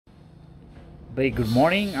Very good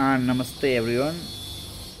morning and namaste everyone.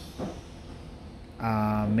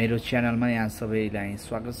 मेरो च्यानलमा यहाँ सबैलाई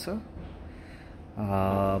स्वागत छ।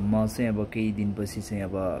 म चाहिँ अब केही दिनपछि चाहिँ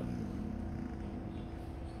अब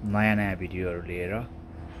नयाँ भिडियोहरू लिएर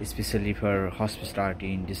specially for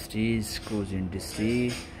hospitality industries, cruise industry,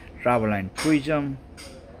 travel and tourism,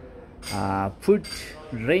 food,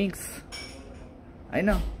 drinks हैन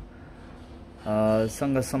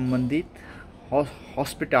सँग सम्बन्धित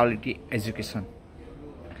हस्पिटालिटी एजुकेसन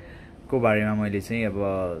को बारेमा मैले चाहिँ अब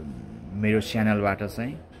मेरो च्यानलबाट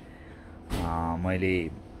चाहिँ मैले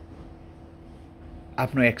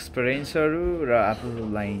आफ्नो एक्सपिरियन्सहरू र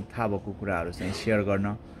आफूलाई थाहा भएको कुराहरू चाहिँ शेयर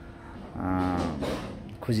गर्न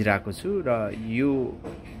खोजिरहेको छु र यो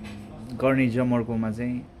गर्ने जमर्कोमा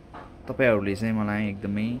चाहिँ तपाईहरुले चाहिँ मलाई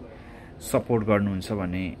एकदमै सपोर्ट गर्नुहुन्छ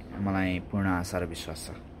भन्ने मलाई पूर्ण आशा र विश्वास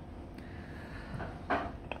छ।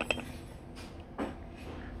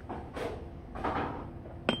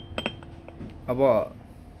 अब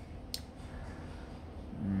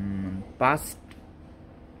पास्ट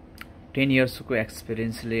 10 इयर्सको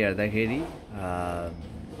एक्सपिरियन्सले हेर्दाखेरि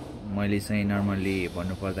मैले चाहिँ नर्मली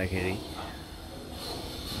भन्नु पर्दाखेरि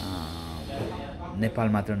नेपाल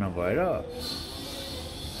मात्र नभएर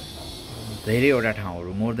धेरैवटा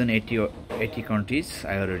ठाउँहरू more than 80 countries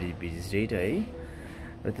I already visited है।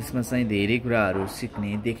 र त्यसमा चाहिँ धेरै कुराहरू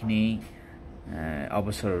सिक्ने देख्ने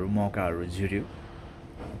अवसरहरू मौकाहरू जुर्यो।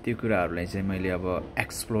 त्यो कुराहरूलाई चाहिँ मैले अब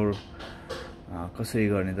एक्सप्लोर कसरी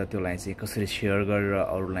गर्ने त त्यसलाई चाहिँ कसरी शेयर गरेर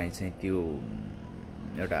अरूलाई चाहिँ त्यो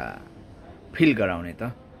एउटा फिल गराउने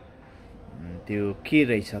त त्यो के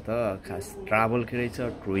रहेछ त खास ट्राभल के रहेछ,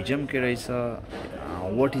 टुरिज्म के रहेछ,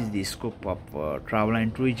 what is the scope of travel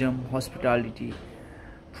and tourism, hospitality,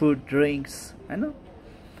 food, drinks हैन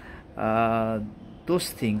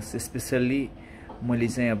दोस थिङ्स स्पेसल्ली मैले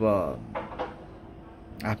चाहिँ अब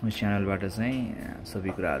आफ्नो च्यानलबाट चाहिँ सबै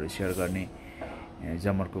कुराहरू शेयर गर्ने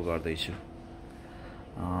जमर्को गर्दैछु।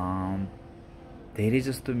 धेरै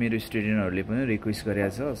जस्तो मेरो स्टुडेन्टहरूले पनि रिक्वेस्ट गरेको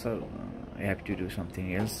छ, sir I have to do something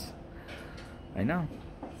else हैन।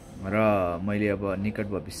 र मैले अब निकट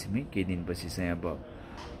भविष्यमै केही दिनपछि चाहिँ अब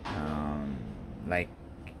लाइक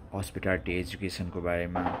हस्पिटालिटी एजुकेसनको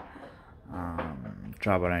बारेमा,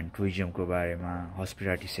 ट्राभल एन्ड टुरिज्मको बारेमा,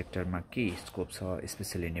 हस्पिटालिटी सेक्टरमा के स्कोप छ,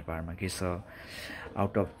 स्पेसली नेपालमा के छ,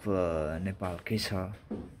 आउट अफ नेपाल के छ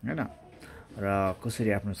हैन, र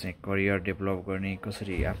कसरी आफ्नो चाहिँ करियर डेभलप गर्ने,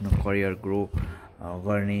 कसरी आफ्नो करियर ग्रो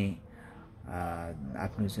गर्ने,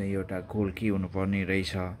 आफ्नो चाहिँ एउटा गोल के हुनुपर्ने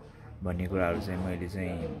रहेछ भन्ने कुराहरू चाहिँ मैले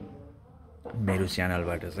चाहिँ मेरो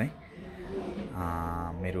च्यानलबाट चाहिँ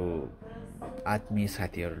मेरो आत्मीय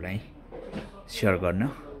साथीहरूलाई शेयर गर्न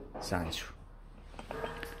चाहन्छु।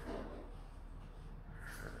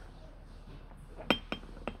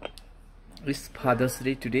 इट्स फादर्स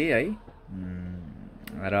डे टुडे है,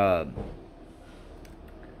 र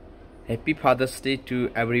happy fathers day to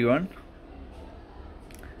everyone.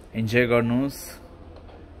 Enjoy गर्नुहोस्।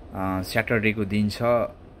 स्याटरडेको दिन छ,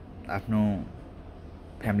 आफ्नो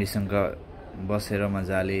फ्यामिलीसँग बसेर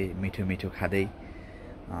मजाले मिठो मिठो खाँदै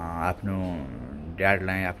आफ्नो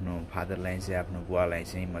ड्याडलाई, आफ्नो फादरलाई चाहिँ, आफ्नो बुवालाई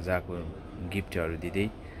चाहिँ मजाको गिफ्टहरू दिँदै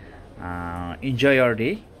enjoy your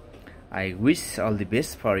day. I wish all the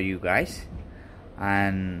best for you guys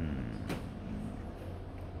and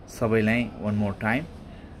सबैलाई one more time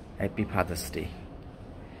happy Father's Day.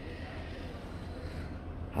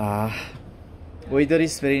 Weather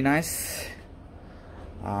is very nice.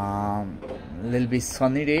 Little bit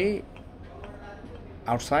sunny day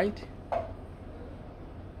outside.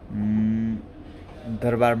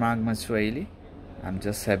 दरबार मागमा छु अहिले। I'm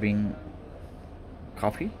just having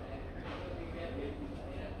coffee.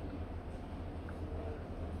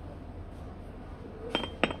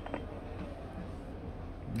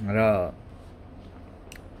 र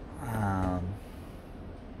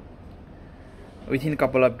within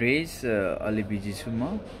couple of days अलि busy छु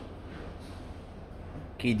म।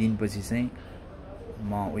 केही दिनपछि चाहिँ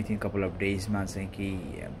म विथिन कपल अफ डेजमा चाहिँ केही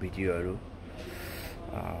भिडियोहरू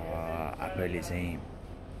आफैले चाहिँ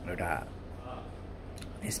एउटा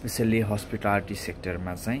स्पेसल्ली हस्पिटालिटी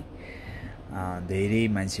सेक्टरमा चाहिँ धेरै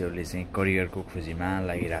मान्छेहरूले चाहिँ करियरको खोजीमा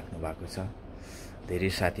लागिराख्नु भएको छ। धेरै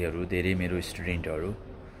साथीहरू, धेरै मेरो स्टुडेन्टहरू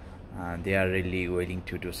they are really willing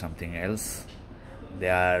to do something else. They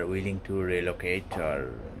are willing to relocate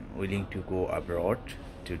or willing to go abroad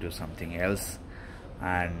to do something else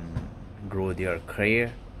and grow their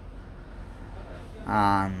career.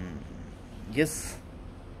 Yes,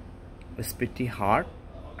 it's pretty hard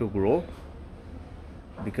to grow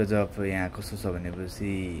because of यहाँ कस्तो छ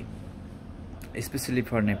भनेपछि specially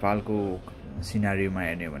for नेपालको सिनारियोमा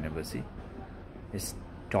हेर्ने भनेपछि it's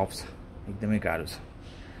tough छ। एकदमै गाह्रो छ।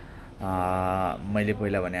 मैले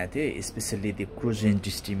पहिला भनेको थिएँ स्पेसल्ली त्यो क्रुज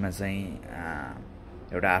इन्डस्ट्रीमा चाहिँ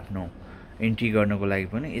एउटा आफ्नो एन्ट्री गर्नको लागि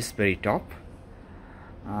पनि इट्स भेरी टफ।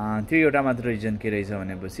 त्यो एउटा मात्र रिजन के रहेछ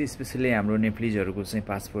भनेपछि स्पेसल्ली हाम्रो नेप्लिजहरूको चाहिँ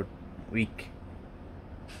पासपोर्ट विक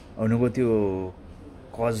हुनुको त्यो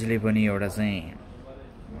कजले पनि एउटा चाहिँ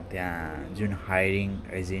त्यहाँ जुन हायरिङ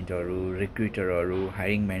एजेन्टहरू, रिक्रुटरहरू,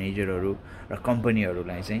 हायरिङ म्यानेजरहरू र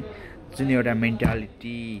कम्पनीहरूलाई चाहिँ जुन एउटा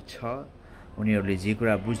मेन्टालिटी छ, उनीहरूले जे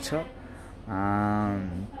कुरा बुझ्छ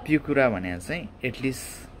त्यो कुरा भने चाहिँ एटलिस्ट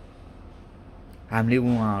हामीले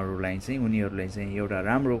उनीहरूलाई चाहिँ एउटा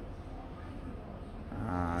राम्रो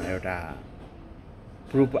एउटा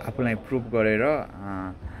प्रुफ आफूलाई प्रुफ गरेर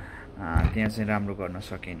त्यहाँ चाहिँ राम्रो गर्न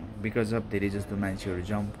सकेनौँ। बिकज अफ धेरै जस्तो मान्छेहरू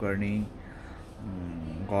जम्प गर्ने,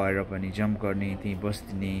 गएर पनि जम्प गर्ने, त्यहीँ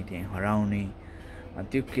बस्दिने, त्यहीँ हराउने,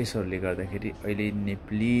 त्यो केसहरूले गर्दाखेरि अहिले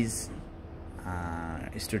नेप्लिज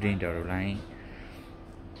स्टुडेन्टहरूलाई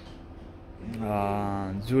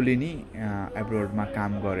जसले नि एब्रोडमा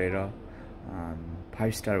काम गरेर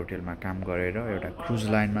 5 स्टार होटेलमा काम गरेर एउटा क्रुज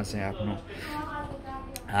लाइनमा चाहिँ आफ्नो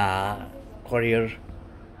करियरलाई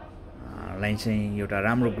चाहिँ एउटा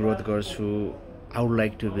राम्रो ग्रोथ गर्छु, I would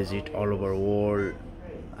like to visit all over world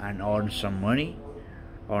and earn some money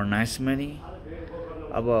और नाइस मनी।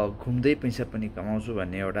 अब घुम्दै पैसा पनि कमाउँछु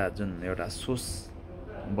भन्ने एउटा जुन एउटा सोच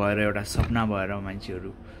भएर, एउटा सपना भएर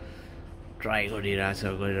मान्छेहरू ट्राई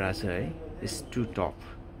गरिरहेछ है। It's to tough,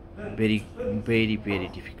 very very very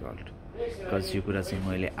difficult. Because यो कुरा चाहिँ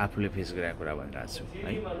मैले आफूले फेस गरेको कुरा भनिरहेको छु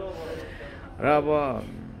है। र अब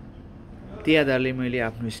त्यही आधारले मैले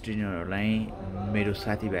आफ्नो स्टुडेन्टहरूलाई, मेरो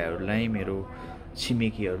साथीभाइहरूलाई, मेरो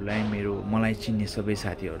छिमेकीहरूलाई, मलाई चिन्ने सबै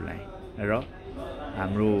साथीहरूलाई र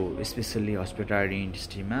हाम्रो स्पेसल्ली हस्पिटालिटी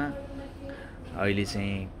इन्डस्ट्रीमा अहिले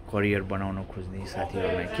चाहिँ करियर बनाउन खोज्ने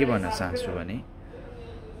साथीहरूलाई के भन्न चाहन्छु भने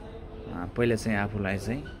पहिला चाहिँ आफूलाई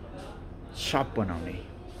चाहिँ सर्प बनाउने,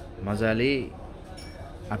 मजाले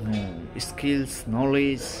आफ्नो स्किल्स,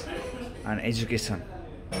 नलेज एन्ड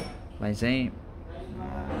एजुकेसनलाई चाहिँ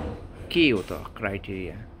के हो त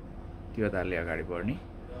क्राइटेरिया, त्यो आधारले अगाडि बढ्ने,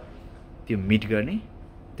 त्यो मिट गर्ने,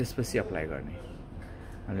 त्यसपछि अप्लाई गर्ने।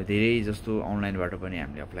 हामीले धेरै जस्तो अनलाइनबाट पनि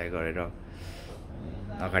हामीले अप्लाई गरेर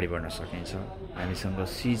अगाडि बढ्न सकिन्छ। हामीसँग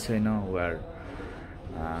सी छैन, वर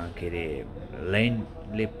के अरे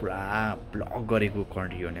ल्यान्डले पुरा ब्लक गरेको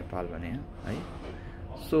कन्ट्री हो नेपाल भने है।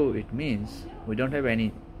 So it means we don't have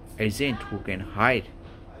any agent who can hide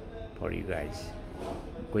for you guys.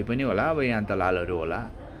 कोही पनि होला, अब यहाँ दलालहरू होला,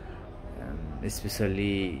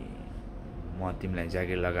 स्पेसल्ली म तिमीलाई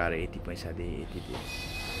जागिर लगाएर यति पैसा दिएँ, यति दिएँ।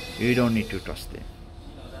 You don't need to trust them,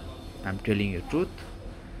 I am telling you truth.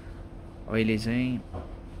 अहिले चाहिँ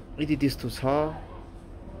यदि त्यस्तो छ,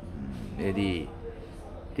 यदि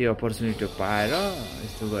त्यो अपर्च्युनिटी पाएर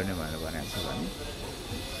यस्तो गर्ने भनेर भनेको छ भने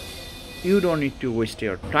you don't need to west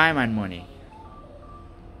your time and money.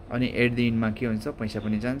 अनि एट द इन्डमा के हुन्छ, पैसा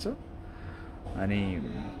पनि जान्छ अनि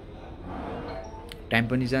टाइम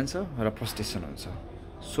पनि जान्छ र फ्रस्ट्रेसन हुन्छ।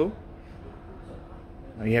 So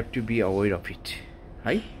you have to be aware of it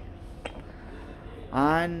है।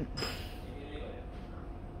 And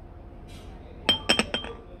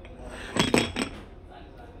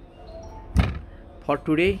for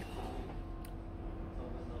today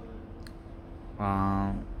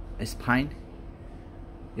is fine।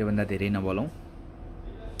 योभन्दा धेरै नबोलौँ,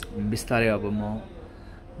 बिस्तारै अब म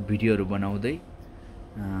भिडियोहरू बनाउँदै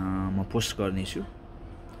म पोस्ट गर्नेछु।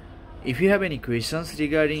 If you have any questions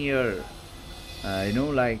regarding your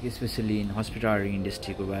like specially in hospitality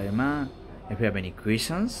इन्डस्ट्रीको बारेमा, if you have any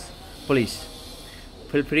questions please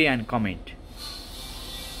feel free and comment.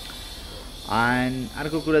 And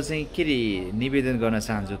अर्को कुरा चाहिँ के अरे निवेदन गर्न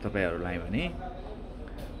चाहन्छु तपाईँहरूलाई भने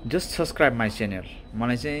जस्ट सब्सक्राइब माई च्यानल।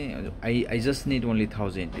 मलाई चाहिँ I just need only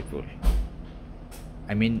 1000 people,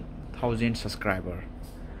 I mean 1000 subscriber.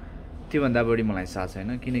 त्योभन्दा बढी मलाई चाह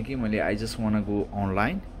छैन, किनकि मैले I just one go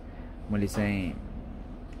online. मैले चाहिँ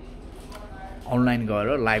अनलाइन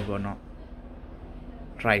गएर लाइभ गर्न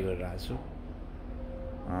ट्राई गरिरहेको छु।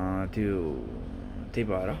 त्यही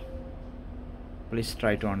भएर please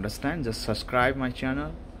try to understand, just subscribe my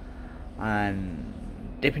channel and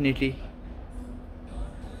definitely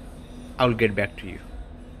I will get back to you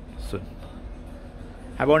soon.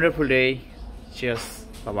 Have a wonderful day. Cheers.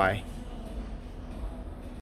 Bye bye.